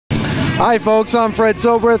Hi folks, I'm Fred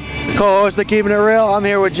Sobreth, co-host of Keeping It Real. I'm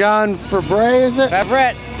here with John Fabre, is it?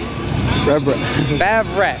 Favret.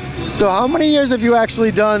 So how many years have you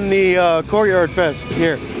actually done the Courtyard Fest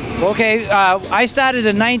here? Okay, I started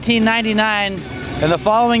in 1999, and the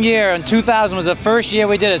following year, in 2000, was the first year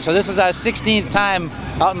we did it. So this is our 16th time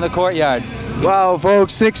out in the courtyard. Wow,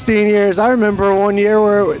 folks, 16 years. I remember one year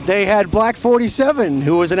where they had Black 47,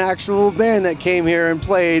 who was an actual band that came here and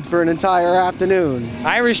played for an entire afternoon.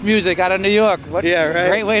 Irish music out of New York. What yeah, right?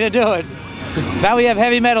 Great way to do it. Now we have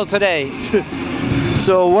heavy metal today.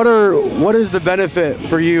 So what is the benefit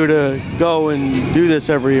for you to go and do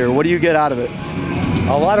this every year? What do you get out of it?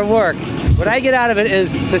 A lot of work. What I get out of it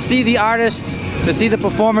is to see the artists, to see the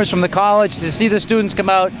performers from the college, to see the students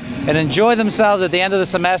come out and enjoy themselves at the end of the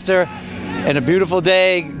semester in a beautiful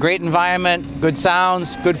day, great environment, good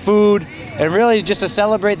sounds, good food, and really just to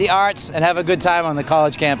celebrate the arts and have a good time on the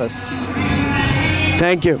college campus.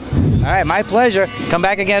 Thank you. All right, my pleasure. Come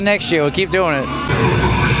back again next year. We'll keep doing it.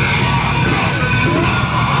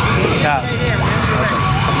 Yeah.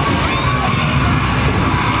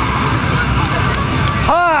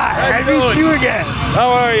 Hi, I meet you again. How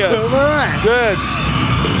are you? All right. Good.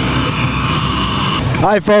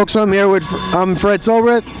 Hi folks, I'm Fred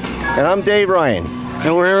Sobreth. And I'm Dave Ryan.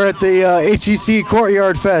 And we're here at the HEC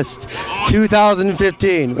Courtyard Fest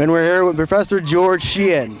 2015. And we're here with Professor George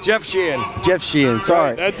Sheehan. Jeff Sheehan. Jeff Sheehan,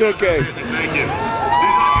 sorry. Right, that's okay. Thank you.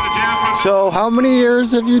 So how many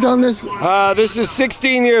years have you done this? This is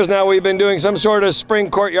 16 years now we've been doing some sort of spring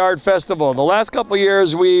courtyard festival. The last couple of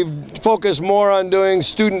years we've focused more on doing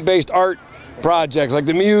student-based art projects, like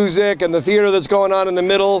the music and the theater that's going on in the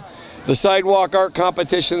middle, the sidewalk art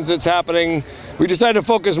competitions that's happening. We decided to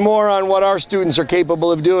focus more on what our students are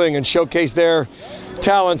capable of doing and showcase their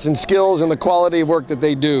talents and skills and the quality of work that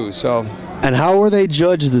they do. So. And how were they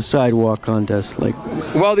judged the sidewalk contest?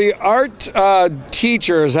 Well, the art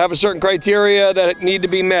teachers have a certain criteria that need to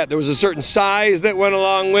be met. There was a certain size that went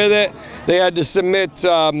along with it. They had to submit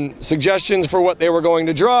suggestions for what they were going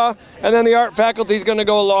to draw, and then the art faculty is going to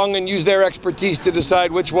go along and use their expertise to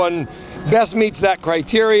decide which one best meets that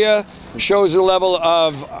criteria, shows the level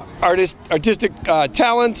of artistic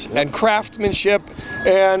talent and craftsmanship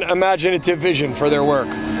and imaginative vision for their work.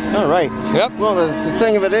 All right. Yep. Well, the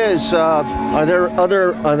thing of it is, have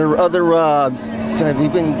you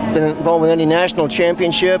been involved with any national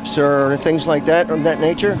championships or things like that of that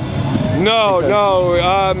nature? No.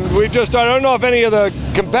 We just I don't know if any of the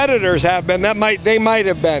competitors have been. They might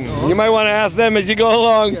have been. You might want to ask them as you go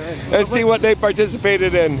along and see what they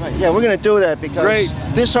participated in. Right. Yeah, we're going to do that because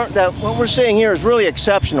what we're seeing here is really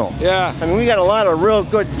exceptional. Yeah. I mean, we got a lot of real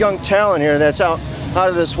good young talent here that's out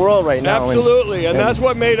of this world right now. Absolutely, and that's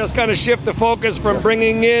what made us kind of shift the focus from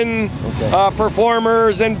bringing in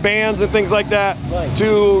performers and bands and things like that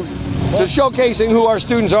to showcasing who our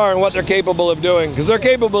students are and what they're capable of doing, because they're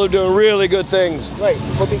capable of doing really good things. Right,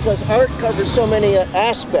 well, because art covers so many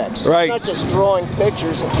aspects. Right. It's not just drawing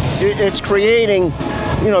pictures. It's creating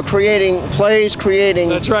plays,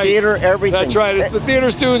 creating theater, everything. That's right. It's the theater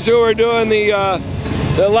students who are doing the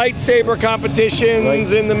lightsaber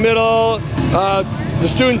competitions in the middle. The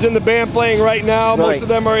students in the band playing right now, most of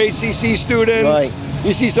them are ACC students. Right.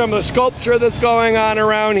 You see some of the sculpture that's going on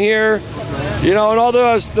around here. You know, and all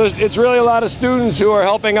those, it's really a lot of students who are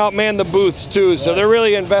helping out man the booths too, so they're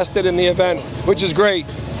really invested in the event, which is great.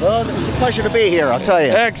 Well, it's a pleasure to be here, I'll tell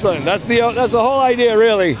you. Excellent. That's the whole idea,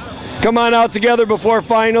 really. Come on out together before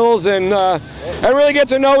finals and really get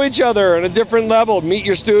to know each other on a different level. Meet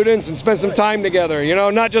your students and spend some time together. You know,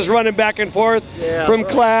 not just running back and forth from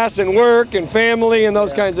class and work and family and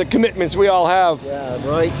those kinds of commitments we all have. Yeah,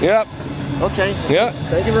 right. Yep. Okay. Yeah.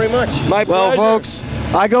 Thank you very much. My pleasure. Well, folks,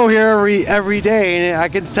 I go here every day, and I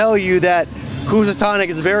can tell you that Housatonic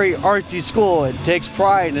is a very artsy school. It takes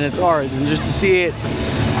pride in its art, and just to see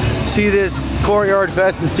this Courtyard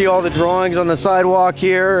Fest and see all the drawings on the sidewalk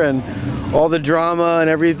here and all the drama and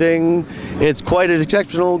everything, it's quite an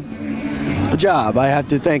exceptional job. I have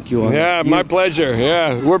to thank you on that. My pleasure.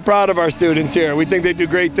 Yeah, we're proud of our students here. We think they do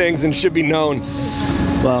great things and should be known.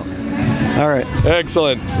 Well, all right.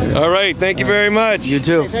 Excellent. All right, thank you very much. You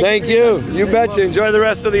too. Thank you. You betcha. Enjoy the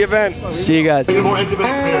rest of the event. See you guys. A more intimate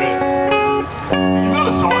experience. You got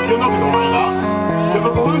a sword, you have nothing to worry about. You have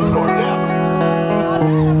a balloon sword, yeah.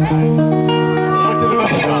 Actually, the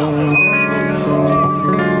best job.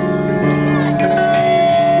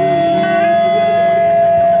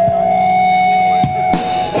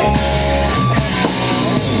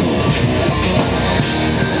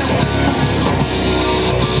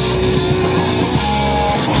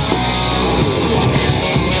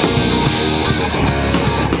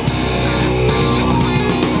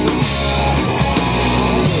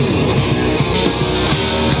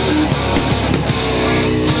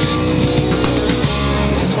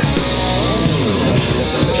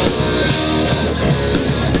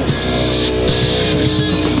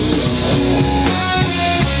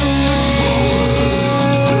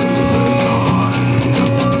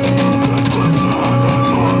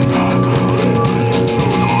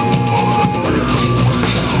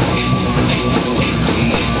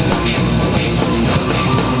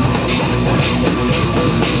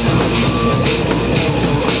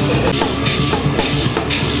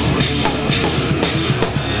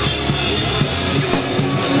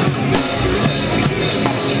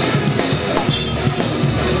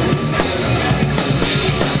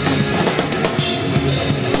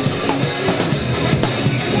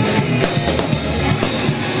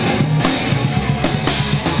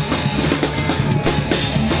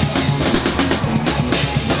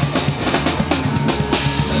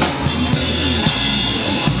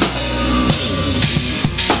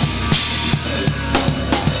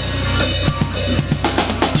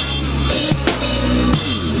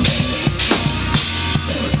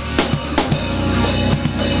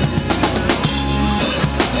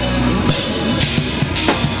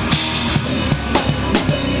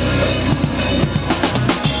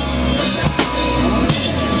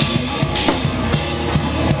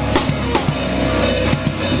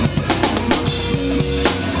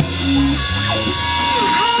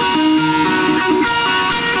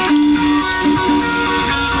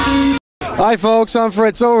 Hi folks, I'm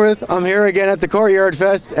Fred Soberth. I'm here again at the Courtyard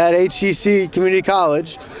Fest at HCC Community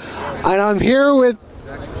College. And I'm here with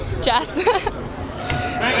Jess.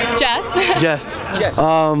 Jess.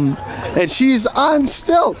 And she's on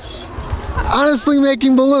stilts, honestly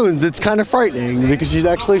making balloons. It's kind of frightening because she's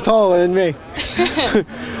actually taller than me.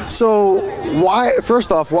 So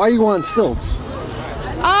first off, why are you on stilts?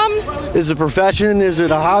 Is it a profession? Is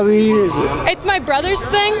it a hobby? It's my brother's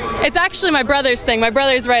thing. It's actually my brother's thing. My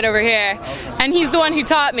brother's right over here, and he's the one who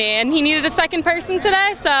taught me, and he needed a second person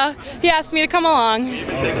today, so he asked me to come along.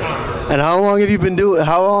 And how long have you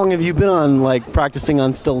been on, like, practicing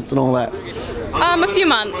on stilts and all that? A few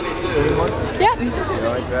months. Yeah.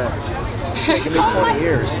 Taking me 20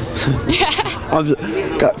 years.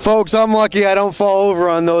 Yeah. Folks, I'm lucky I don't fall over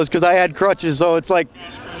on those because I had crutches, so it's like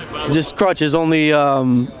just crutches, only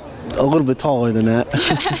a little bit taller than that.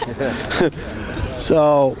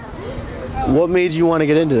 So, what made you want to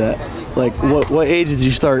get into that? Like, what age did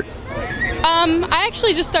you start? I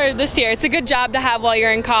actually just started this year. It's a good job to have while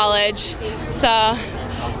you're in college, so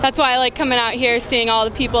that's why I like coming out here, seeing all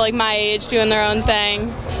the people like my age doing their own thing.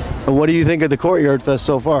 And what do you think of the Courtyard Fest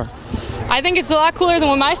so far? I think it's a lot cooler than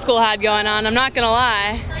what my school had going on, I'm not gonna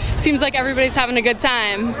lie. Seems like everybody's having a good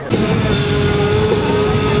time.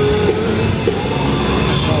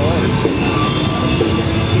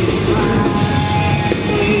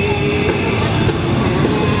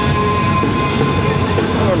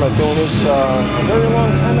 I remember doing this a very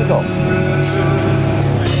long time ago.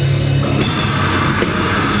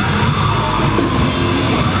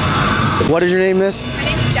 What is your name, miss? My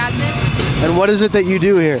name's Jasmine. And what is it that you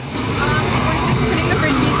do here? We're just putting the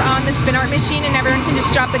frisbees on the spin art machine, and everyone can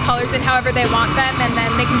just drop the colors in however they want them, and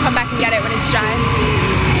then they can come back and get it when it's dry.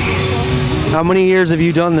 How many years have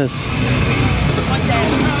you done this? Just one day.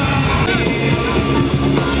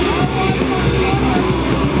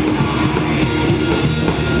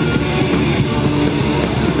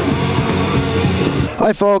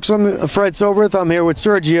 Hi folks, I'm Fred Soberth. I'm here with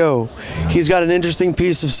Sergio. He's got an interesting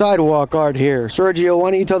piece of sidewalk art here. Sergio, why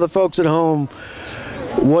don't you tell the folks at home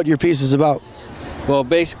what your piece is about? Well,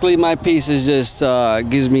 basically my piece is just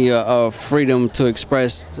gives me a freedom to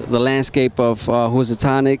express the landscape of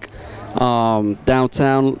Housatonic.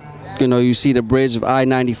 Downtown, you know, you see the bridge of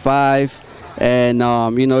I-95, and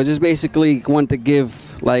you know, just basically want to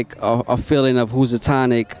give like a feeling of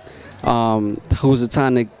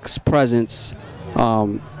Housatonic's presence.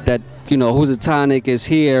 That, you know, Housatonic is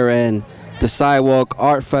here, and the Sidewalk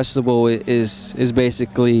Art Festival is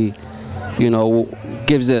basically, you know,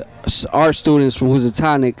 gives the art students from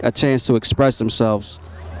Housatonic a chance to express themselves.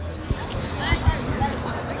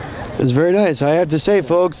 It's very nice. I have to say,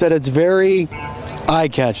 folks, that it's very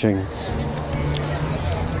eye-catching,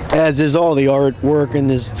 as is all the artwork in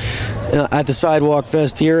this at the Sidewalk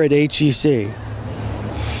Fest here at HEC.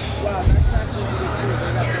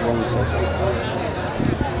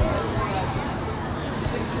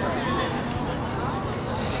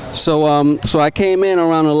 So I came in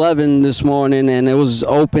around 11 this morning, and it was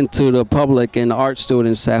open to the public and art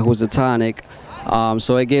students at Housatonic.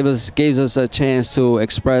 So it gives us a chance to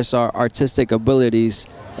express our artistic abilities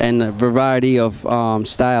and a variety of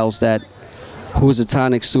styles that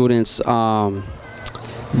Housatonic students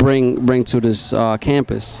bring to this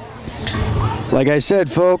campus. Like I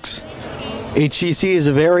said, folks, HCC is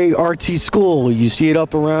a very artsy school. You see it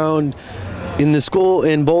up around in the school,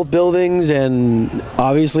 in both buildings, and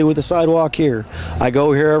obviously with the sidewalk here. I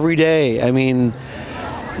go here every day. I mean,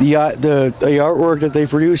 the artwork that they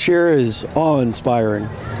produce here is awe-inspiring.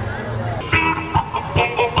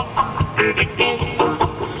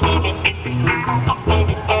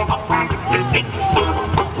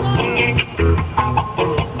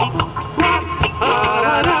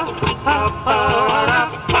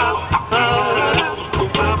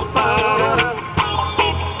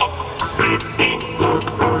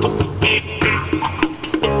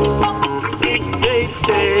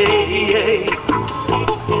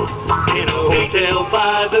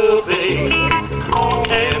 By the bay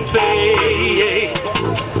and fade,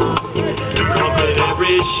 comes in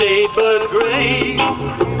every shade but gray.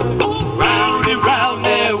 Round and round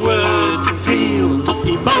their words conceal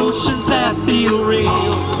emotions that feel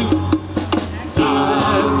real.